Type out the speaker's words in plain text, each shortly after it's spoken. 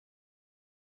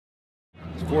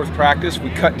Fourth practice. We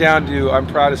cut down to, I'm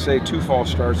proud to say, 2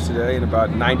 false starts today in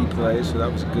about 90 plays, so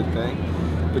that was a good thing.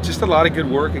 But just a lot of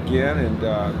good work again, and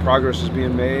progress is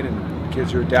being made, and the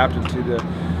kids are adapting to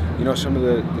the, some of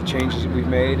the changes that we've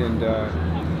made, and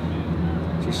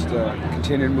just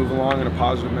continue to move along in a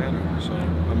positive manner. So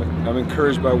I'm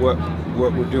encouraged by what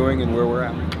we're doing and where we're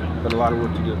at, but a lot of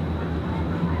work to do.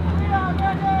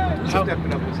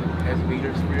 Stepping up as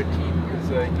leaders for your team,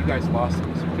 because you guys lost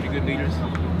some pretty good leaders.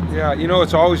 Yeah,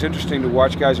 it's always interesting to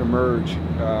watch guys emerge.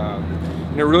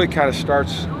 And it really kind of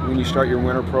starts when you start your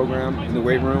winter program in the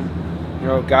weight room.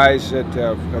 Guys that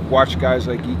have watched guys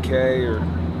like EK or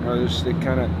others, they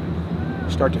kind of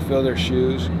start to fill their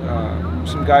shoes.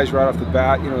 Some guys right off the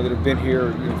bat, that have been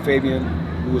here. Fabian,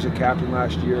 who was a captain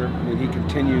last year, he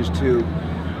continues to,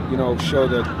 show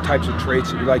the types of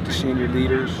traits that you like to see in your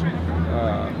leaders.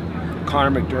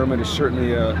 Connor McDermott is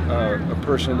certainly a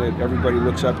person that everybody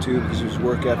looks up to because of his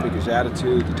work ethic, his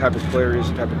attitude, the type of player he is,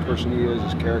 the type of person he is,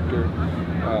 his character.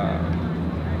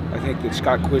 I think that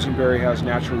Scott Quisenberry has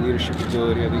natural leadership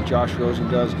ability. I think Josh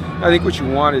Rosen does. I think what you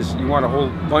want is you want a whole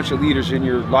bunch of leaders in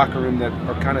your locker room that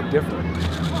are kind of different.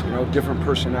 Different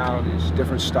personalities,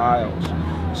 different styles.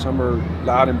 Some are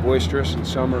loud and boisterous, and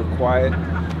some are quiet.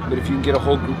 But if you can get a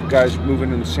whole group of guys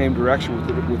moving in the same direction with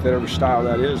whatever style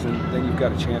that is, then you've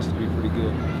got a chance to be pretty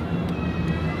good.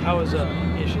 How is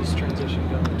Ish's transition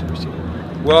going to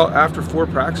receiver? Well, after 4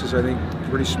 practices, I think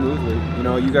pretty smoothly.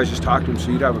 You guys just talked to him,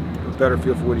 so you'd have a better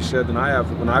feel for what he said than I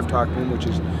have when I've talked to him, which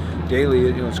is daily.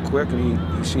 It's quick,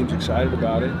 and he seems excited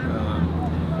about it.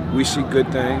 We see good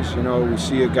things. We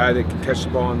see a guy that can catch the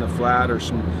ball on the flat, or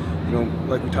some,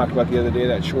 like we talked about the other day,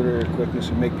 that short area quickness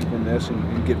and make people miss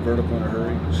and get vertical in a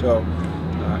hurry. So,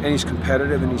 and he's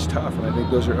competitive and he's tough, and I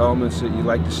think those are elements that you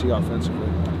like to see offensively.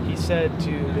 He said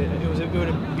it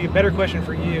would be a better question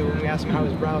for you when we asked him how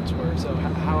his routes were. So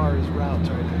how are his routes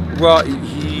right now? Well,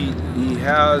 he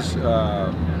has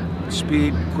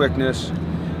speed, quickness,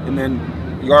 and then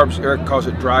Eric calls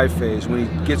it drive phase. When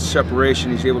he gets separation,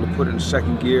 he's able to put it in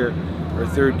 2nd gear or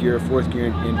 3rd gear or 4th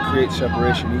gear and create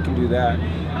separation. He can do that.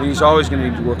 And he's always going to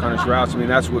need to work on his routes.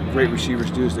 That's what great receivers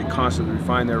do, is they constantly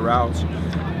refine their routes.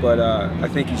 But I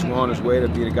think he's well on his way to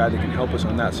being a guy that can help us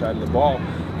on that side of the ball.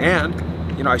 And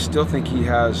I still think he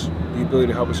has the ability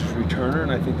to help us as a returner,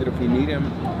 and I think that if we need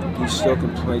him, he still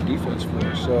can play defense for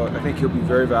us. So I think he'll be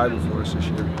very valuable for us this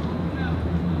year.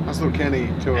 How's Kenny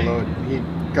Tualoa? He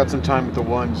got some time with the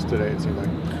ones today, it seemed like.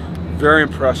 Very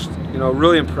impressed.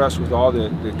 Really impressed with all the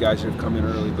guys that have come in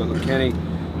early. But Kenny,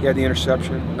 he had the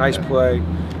interception, nice play.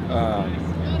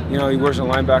 He wears a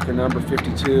linebacker number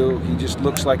 52. He just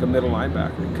looks like a middle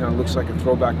linebacker. He kind of looks like a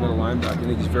throwback middle linebacker. I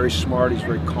think he's very smart. He's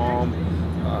very calm.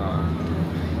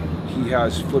 He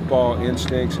has football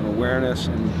instincts and awareness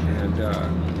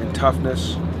and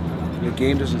toughness. The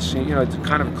game doesn't seem, it's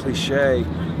kind of a cliche.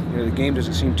 The game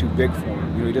doesn't seem too big for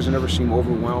him. He doesn't ever seem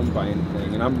overwhelmed by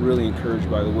anything. And I'm really encouraged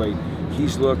by the way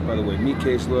he's looked, by the way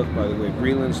Mike's looked, by the way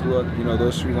Breland's looked.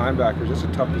 Those 3 linebackers, that's a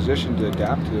tough position to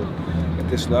adapt to at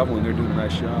this level, and they're doing a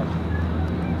nice job.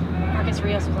 Marcus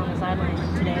Rios was on the sideline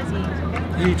today. Is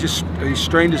he? He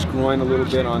strained his groin a little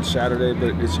bit on Saturday,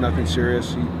 but it's nothing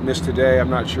serious. He missed today. I'm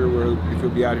not sure if he'll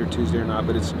be out here Tuesday or not,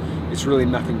 but it's really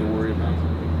nothing to worry about.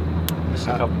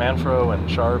 Manfro and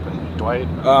Sharp and Dwight.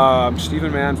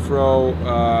 Stephen Manfro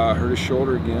hurt his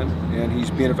shoulder again, and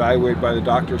he's being evaluated by the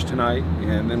doctors tonight,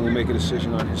 and then we'll make a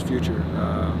decision on his future.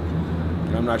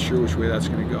 And I'm not sure which way that's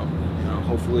going to go.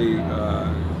 Hopefully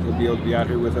he'll be able to be out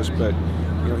here with us, but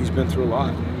he's been through a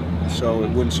lot, so it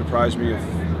wouldn't surprise me if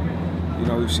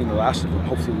we've seen the last of him.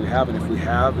 Hopefully we haven't. If we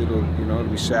have, it'll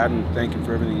be sad, and thank him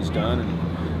for everything he's done,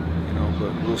 and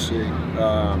but we'll see.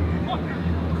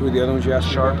 Who are the other ones you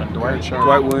asked? Sharp and Dwight.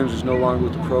 Dwight Williams is no longer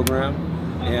with the program,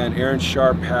 and Aaron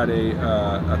Sharp had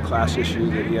a class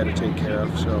issue that he had to take care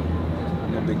of, so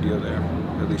no big deal there,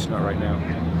 at least not right now.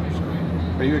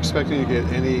 So. Are you expecting to get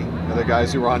any of the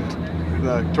guys who were on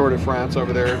the Tour de France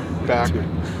over there back?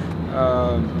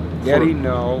 Yeti,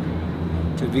 no.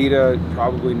 Tavita,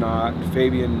 probably not.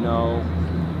 Fabian, no.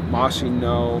 Mossy,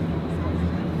 no.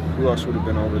 Who else would have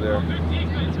been over there?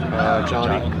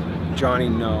 Johnny,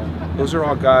 no. Those are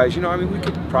all guys, we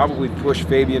could probably push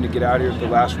Fabian to get out here the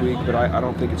last week, but I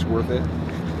don't think it's worth it.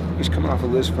 He's coming off a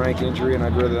Liz Frank injury, and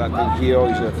I'd rather that than heal.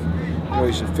 He's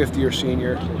a 50-year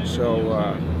senior, so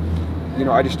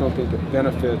I just don't think the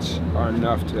benefits are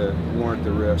enough to warrant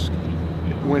the risk.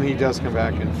 When he does come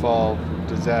back in fall,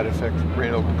 does that affect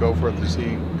Randall Goforth? Does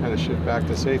he kind of shift back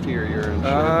to safety, or you're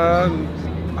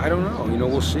I don't know.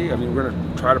 We'll see. We're going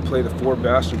to try to play the 4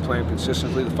 best and play them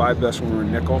consistently, the 5 best when we're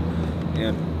in nickel.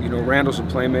 And, Randall's a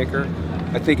playmaker.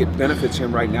 I think it benefits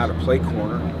him right now to play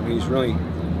corner. I mean,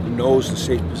 he knows the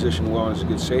safe position well and is a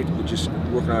good safety, but just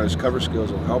working on his cover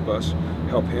skills will help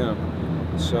him.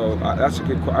 So that's a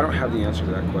good question. I don't have the answer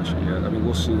to that question yet. I mean,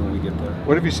 we'll see when we get there.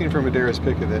 What have you seen from Adarius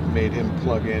Pickett that made him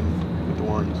plug in with the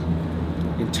ones?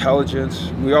 Intelligence.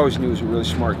 We always knew he was a really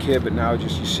smart kid, but now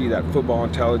just you see that football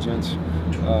intelligence.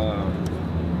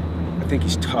 I think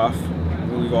he's tough. I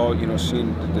mean, we've all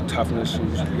seen the toughness.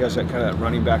 He has that kind of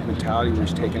running back mentality where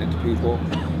he's taking it to people.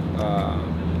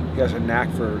 He has a knack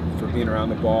for being around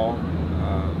the ball.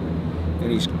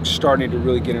 And he's starting to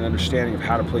really get an understanding of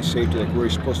how to play safety, like where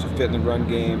he's supposed to fit in the run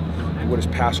game and what his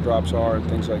pass drops are and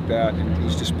things like that. And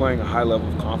he's displaying a high level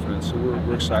of confidence, so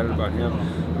we're excited about him.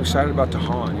 We're excited about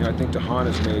Tahan. I think Tahan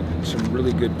has made some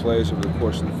really good plays over the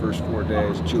course of the first 4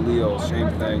 days. Jaleel, same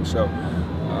thing. So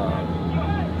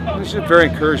I'm just very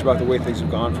encouraged about the way things have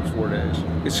gone for 4 days.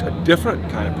 It's a different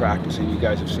kind of practice than you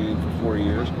guys have seen for 4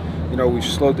 years. We've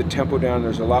slowed the tempo down.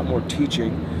 There's a lot more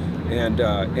teaching. And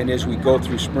as we go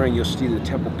through spring, you'll see the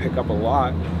tempo pick up a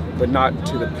lot, but not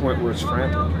to the point where it's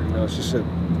frantic. It's just an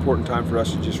important time for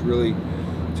us to just really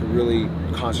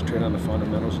concentrate on the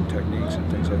fundamentals and techniques and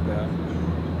things like that.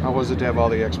 How was it to have all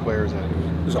the ex-players at it?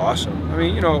 It was awesome. I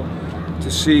mean,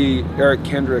 to see Eric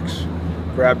Kendricks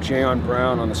grab Jayon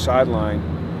Brown on the sideline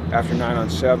after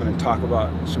 9-on-7 and talk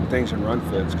about some things in run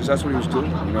fits, because that's what he was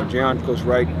doing. Jayon goes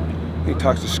right, he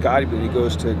talks to Scotty, but he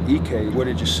goes to EK, what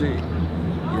did you see?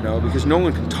 Because no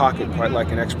one can talk it quite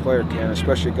like an ex-player can,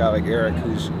 especially a guy like Eric,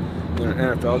 who's an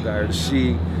NFL guy, or to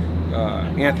see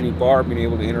Anthony Barr being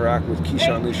able to interact with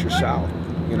Keyshawn Leisure South,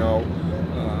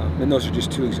 and those are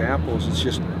just two examples. It's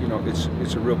just,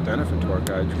 it's a real benefit to our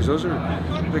guys, because those are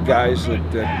the guys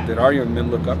that our young men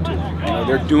look up to.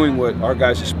 They're doing what our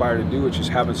guys aspire to do, which is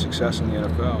having success in the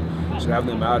NFL. So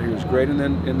having them out here is great, and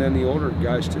then the older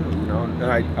guys too. And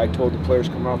I told the players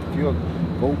coming off the field,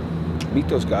 go meet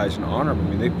those guys and honor them. I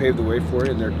mean, they paved the way for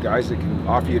you, and they're guys that can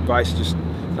offer you advice just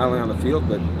not only on the field,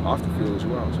 but off the field as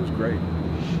well. So it was great.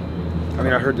 I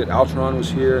mean, I heard that Altron was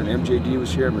here, and MJD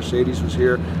was here, and Mercedes was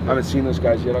here. I haven't seen those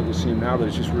guys yet. I'll go see them now, but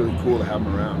it's just really cool to have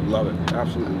them around. Love it.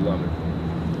 Absolutely love it.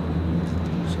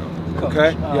 So, Coach,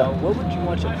 okay? Yeah. What would you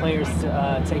want your players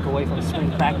to take away from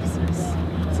spring practices?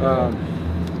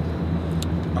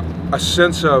 A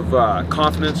sense of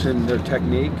confidence in their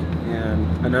technique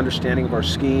and an understanding of our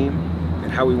scheme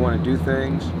and how we want to do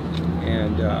things,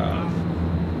 and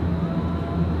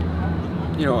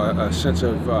a sense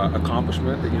of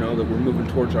accomplishment that that we're moving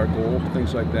towards our goal,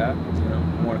 things like that.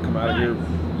 We want to come out of here,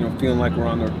 feeling like we're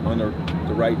on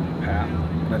the right path,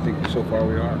 and I think so far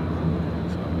we are.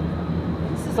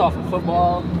 This is off of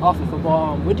football.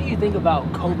 What do you think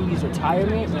about Kobe's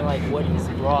retirement and like what he's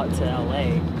brought to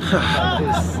LA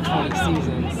his 20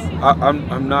 seasons?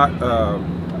 I'm not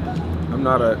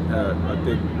a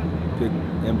big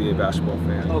NBA basketball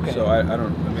fan. Okay. So I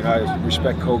I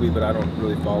respect Kobe, but I don't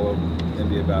really follow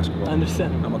NBA basketball.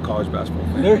 Understand. I'm a college basketball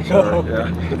fan. There you go. Yeah.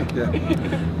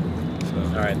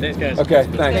 All right, thanks, guys. Okay,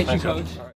 thanks. Thank you, Coach.